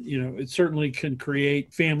 And, it certainly can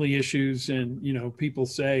create family issues. And, people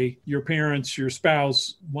say, your parents, your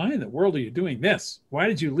spouse, why in the world are you doing this? Why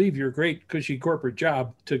did you leave your great cushy corporate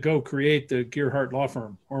job to go create the Gearhart Law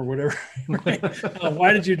Firm or whatever? Right?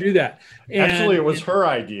 Why did you do that? And, actually, it was her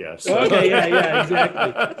idea. So. Okay, yeah,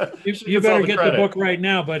 exactly. You better get the book right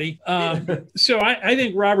now, buddy. So I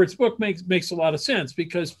think Robert's book makes a lot of sense,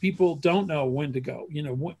 because people don't know when to go.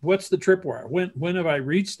 What's the tripwire? When have I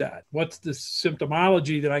reached that? What's the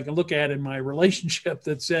symptomology that I can look at in my relationship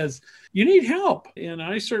that says you need help? And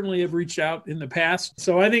I certainly have reached out in the past.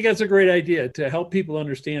 So I think that's a great idea to help people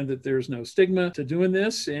understand that there's no stigma to doing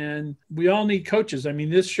this. And we all need coaches. I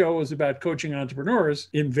mean, this show is about coaching entrepreneurs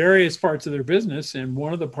in various parts of their business. And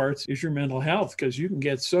one of the parts is your mental health, because you can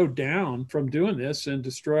get so down from doing this and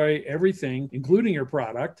destroy everything, including your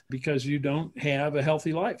product, because you don't have a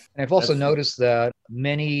healthy life. And I've also noticed that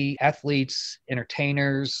many athletes,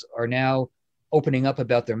 entertainers are now opening up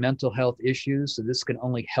about their mental health issues. So this can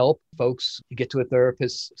only help folks get to a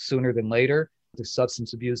therapist sooner than later. Their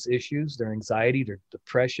substance abuse issues, their anxiety, their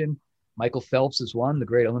depression. Michael Phelps is one, the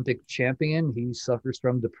great Olympic champion. He suffers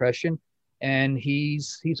from depression, and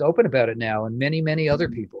he's open about it now, and many, many other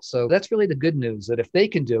people. So that's really the good news, that if they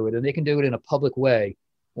can do it and they can do it in a public way,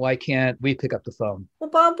 why can't we pick up the phone? Well,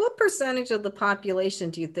 Bob, what percentage of the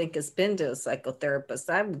population do you think has been to a psychotherapist?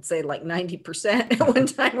 I would say like 90% at one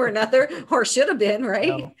time or another, or should have been, right?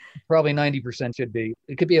 No, probably 90% should be.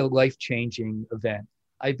 It could be a life-changing event.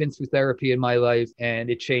 I've been through therapy in my life, and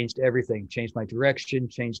it changed everything, changed my direction,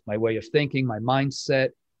 changed my way of thinking, my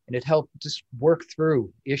mindset. and it helped just work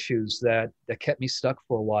through issues that kept me stuck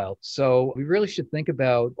for a while. So we really should think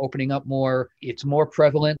about opening up more. It's more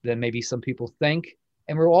prevalent than maybe some people think.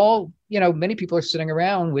 And we're all, many people are sitting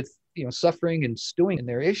around with, suffering and stewing in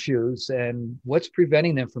their issues. And what's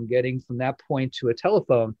preventing them from getting from that point to a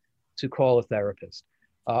telephone to call a therapist?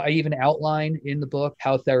 I even outline in the book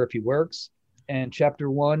how therapy works. And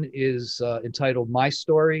chapter 1 is entitled My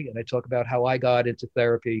Story. And I talk about how I got into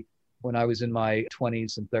therapy when I was in my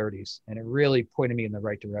 20s and 30s. And it really pointed me in the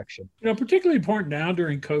right direction. Particularly important now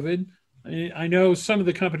during COVID. I know some of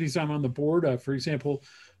the companies I'm on the board of, for example,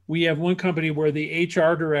 we have one company where the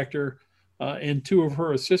HR director and 2 of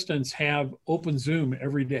her assistants have open Zoom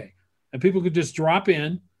every day. And people could just drop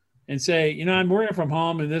in and say, I'm working from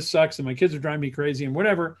home and this sucks and my kids are driving me crazy and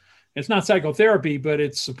whatever. It's not psychotherapy, but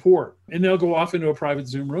it's support. And they'll go off into a private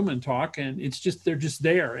Zoom room and talk, and they're just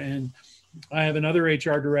there. And I have another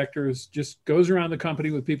HR director who just goes around the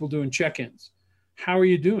company with people doing check-ins. How are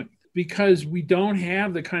you doing? Because we don't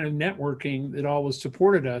have the kind of networking that always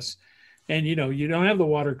supported us. And, you don't have the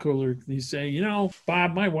water cooler. You say,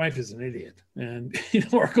 Bob, my wife is an idiot. And,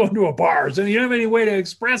 we're going to a bar. So you don't have any way to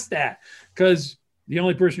express that because the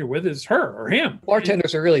only person you're with is her or him.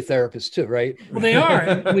 Bartenders are really therapists too, right? Well, they are.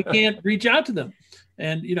 And we can't reach out to them.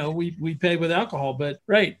 And, we pay with alcohol, but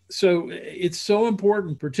right. So it's so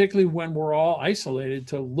important, particularly when we're all isolated,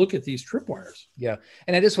 to look at these tripwires. Yeah.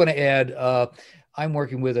 And I just want to add, I'm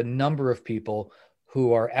working with a number of people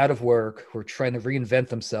who are out of work, who are trying to reinvent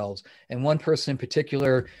themselves. And one person in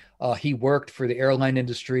particular, he worked for the airline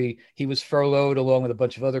industry. He was furloughed along with a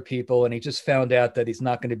bunch of other people, and he just found out that he's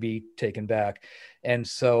not going to be taken back. And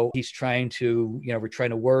so he's trying to, we're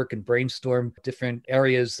trying to work and brainstorm different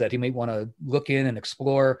areas that he may want to look in and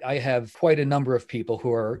explore. I have quite a number of people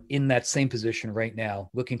who are in that same position right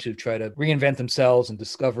now, looking to try to reinvent themselves and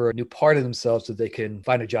discover a new part of themselves that they can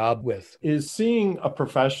find a job with. Is seeing a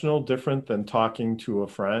professional different than talking to a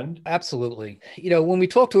friend? Absolutely. When we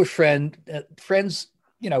talk to a friend, friends,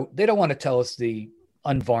 they don't want to tell us the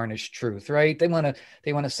unvarnished truth, right? They want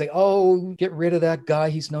to say, oh, get rid of that guy.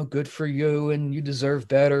 He's no good for you and you deserve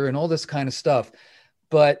better and all this kind of stuff.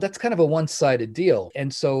 But that's kind of a one-sided deal.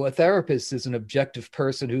 And so a therapist is an objective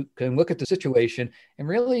person who can look at the situation and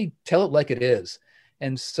really tell it like it is.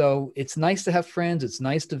 And so it's nice to have friends. It's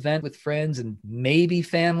nice to vent with friends and maybe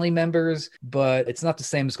family members, but it's not the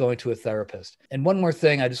same as going to a therapist. And one more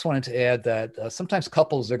thing, I just wanted to add that sometimes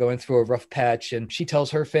couples are going through a rough patch and she tells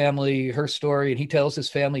her family her story and he tells his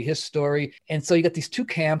family his story. And so you got these 2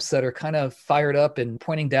 camps that are kind of fired up and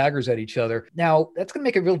pointing daggers at each other. Now, that's going to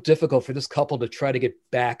make it real difficult for this couple to try to get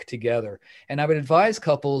back together. And I would advise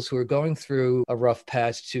couples who are going through a rough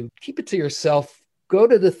patch to keep it to yourself. Go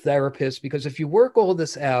to the therapist, because if you work all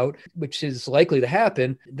this out, which is likely to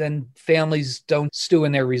happen, then families don't stew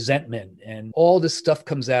in their resentment and all this stuff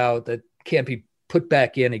comes out that can't be put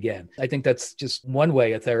back in again. I think that's just one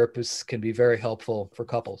way a therapist can be very helpful for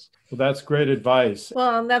couples. Well, that's great advice.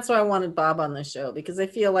 Well, and that's why I wanted Bob on the show, because I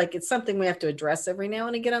feel like it's something we have to address every now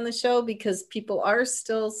and again on the show, because people are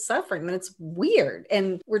still suffering and it's weird.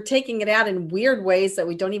 And we're taking it out in weird ways that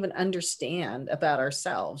we don't even understand about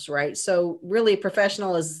ourselves, right? So really a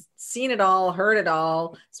professional is seen it all, heard it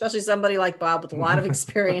all, especially somebody like Bob with a lot of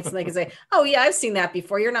experience. And they can say, oh yeah, I've seen that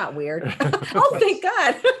before. You're not weird. Oh, thank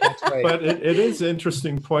God. That's right. But it is an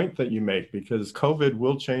interesting point that you make, because COVID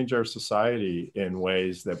will change our society in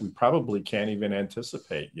ways that we probably can't even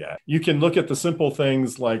anticipate yet. You can look at the simple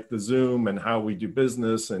things like the Zoom and how we do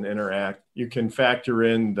business and interact. You can factor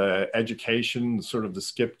in the education, sort of the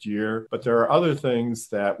skipped year, but there are other things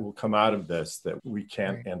that will come out of this that we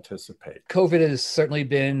can't anticipate. COVID has certainly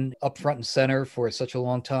been up front and center for such a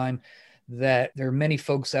long time that there are many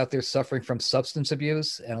folks out there suffering from substance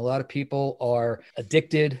abuse, and a lot of people are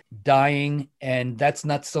addicted, dying, and that's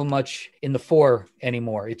not so much in the fore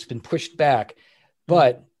anymore. It's been pushed back,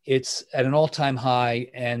 but it's at an all-time high.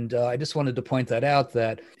 And I just wanted to point that out,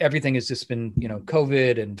 that everything has just been,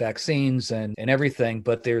 COVID and vaccines and everything.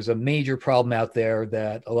 But there's a major problem out there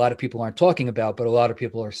that a lot of people aren't talking about, but a lot of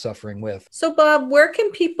people are suffering with. So, Bob, where can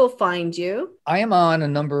people find you? I am on a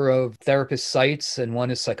number of therapist sites, and one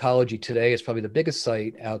is Psychology Today. It's probably the biggest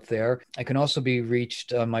site out there. I can also be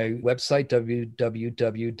reached on my website,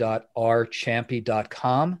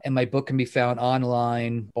 www.rchampy.com. And my book can be found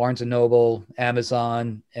online, Barnes & Noble,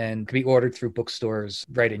 Amazon, and can be ordered through bookstores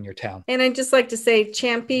right in your town. And I'd just like to say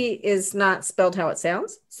Champy is not spelled how it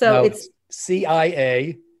sounds. So it's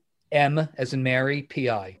CIAM as in Mary,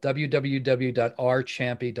 PI,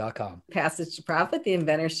 www.rchampy.com. Passage to Profit, The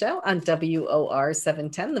Inventor Show on WOR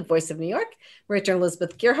 710, the voice of New York. Richard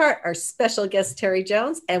Elizabeth Gearhart, our special guest, Terry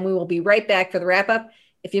Jones, and we will be right back for the wrap up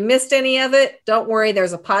If you missed any of it, don't worry.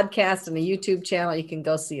 There's a podcast and a YouTube channel. You can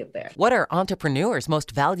go see it there. What are entrepreneurs'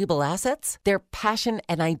 most valuable assets? Their passion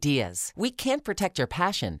and ideas. We can't protect your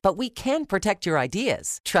passion, but we can protect your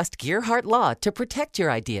ideas. Trust Gearhart Law to protect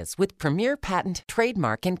your ideas with premier patent,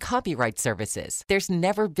 trademark, and copyright services. There's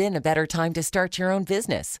never been a better time to start your own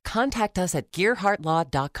business. Contact us at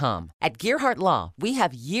GearhartLaw.com. At Gearhart Law, we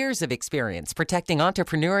have years of experience protecting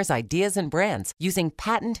entrepreneurs' ideas and brands using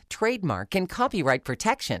patent, trademark, and copyright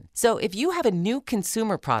protection. So if you have a new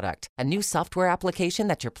consumer product, a new software application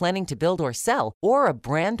that you're planning to build or sell, or a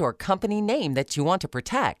brand or company name that you want to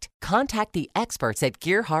protect, contact the experts at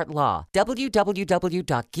Gearhart Law,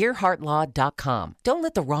 www.gearhartlaw.com. Don't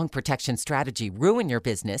let the wrong protection strategy ruin your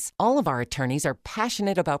business. All of our attorneys are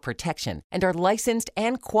passionate about protection and are licensed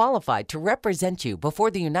and qualified to represent you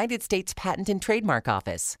before the United States Patent and Trademark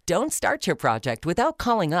Office. Don't start your project without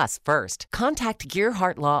calling us first. Contact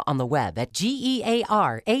Gearhart Law on the web at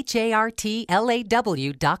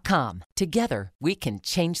GearhartLaw.com. Together, we can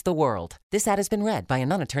change the world. This ad has been read by a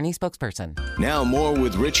non-attorney spokesperson. Now more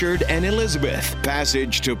with Richard and Elizabeth.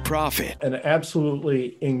 Passage to Profit. An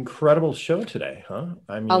absolutely incredible show today, huh?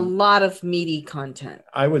 I mean, a lot of meaty content.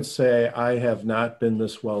 I would say I have not been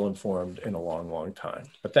this well informed in a long, long time.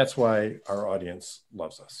 But that's why our audience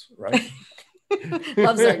loves us, right?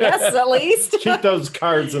 Loves our guests, at least. Keep those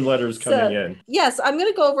cards and letters coming in. Yes, I'm going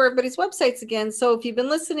to go over everybody's websites again. So if you've been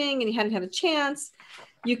listening and you hadn't had a chance,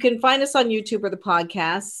 you can find us on YouTube or the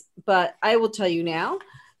podcast. But I will tell you now,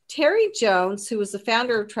 Terry Jones, who is the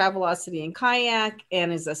founder of Travelocity and Kayak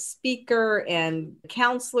and is a speaker and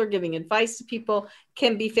counselor giving advice to people,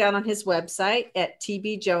 can be found on his website at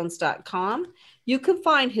tbjones.com. You can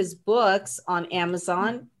find his books on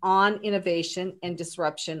Amazon, On Innovation and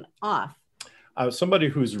Disruption Off. Somebody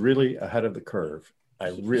who's really ahead of the curve.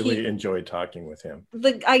 I really enjoyed talking with him.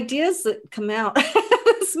 The ideas that come out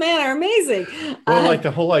this man are amazing. Well, like the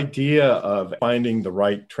whole idea of finding the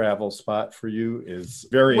right travel spot for you is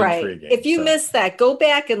very intriguing. If you missed that, go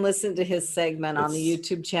back and listen to his segment on the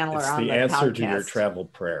YouTube channel or on the podcast. It's the answer to your travel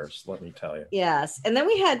prayers, let me tell you. Yes. And then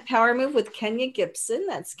we had Power Move with Kenya Gibson.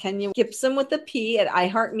 That's Kenya Gibson with a P at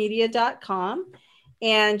iHeartMedia.com.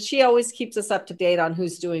 And she always keeps us up to date on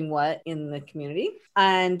who's doing what in the community.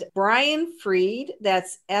 And Brian Freed,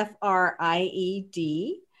 that's Fried.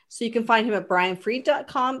 So you can find him at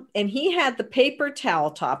brianfreed.com. And he had the paper towel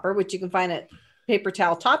topper, which you can find at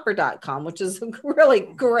papertoweltopper.com, which is a really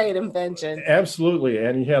great invention. Absolutely.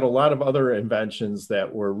 And he had a lot of other inventions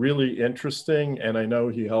that were really interesting. And I know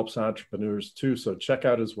he helps entrepreneurs too. So check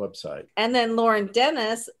out his website. And then Lauren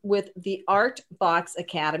Dennis with the Art Box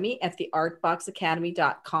Academy at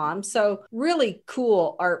theartboxacademy.com. So really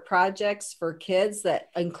cool art projects for kids that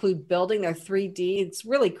include building their 3D. It's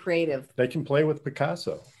really creative. They can play with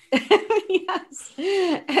Picasso. Yes.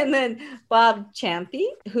 And then Bob Champy,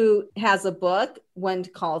 who has a book, When to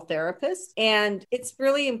Call a Therapist. And it's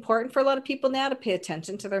really important for a lot of people now to pay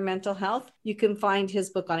attention to their mental health. You can find his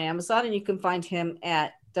book on Amazon, and you can find him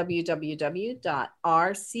at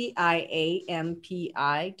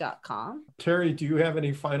www.rciampi.com. Terry, do you have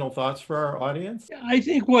any final thoughts for our audience? I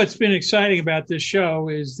think what's been exciting about this show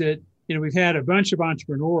is that we've had a bunch of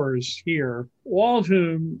entrepreneurs here, all of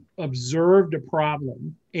whom observed a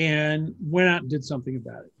problem and went out and did something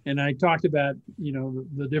about it. And I talked about,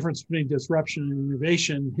 the difference between disruption and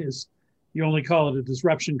innovation is you only call it a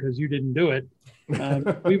disruption because you didn't do it.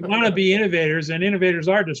 We want to be innovators, and innovators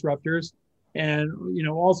are disruptors. And,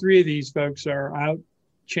 all three of these folks are out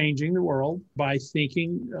changing the world by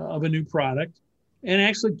thinking of a new product and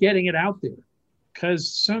actually getting it out there.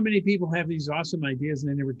 Because so many people have these awesome ideas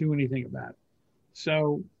and they never do anything about it.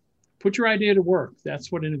 So put your idea to work.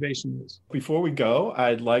 That's what innovation is. Before we go,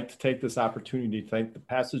 I'd like to take this opportunity to thank the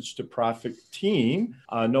Passage to Profit team.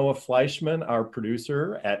 Noah Fleischman, our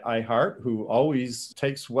producer at iHeart, who always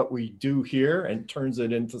takes what we do here and turns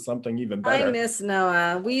it into something even better. I miss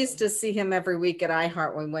Noah. We used to see him every week at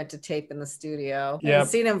iHeart when we went to tape in the studio. Yeah. I've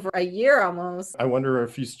seen him for a year almost. I wonder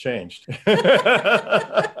if he's changed.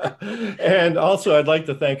 And also, I'd like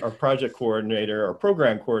to thank our project coordinator, our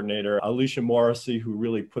program coordinator, Alicia Morrissey, who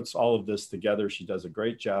really puts all of this together. She does a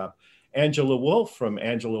great job. Angela Wolf from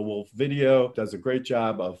Angela Wolf Video does a great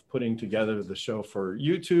job of putting together the show for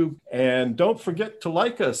YouTube. And don't forget to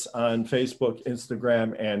like us on Facebook,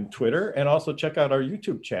 Instagram, and Twitter, and also check out our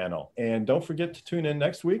YouTube channel. And don't forget to tune in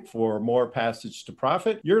next week for more Passage to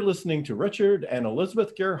Profit. You're listening to Richard and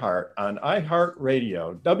Elizabeth Gearhart on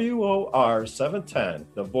iHeartRadio, WOR 710,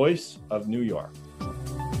 the voice of New York.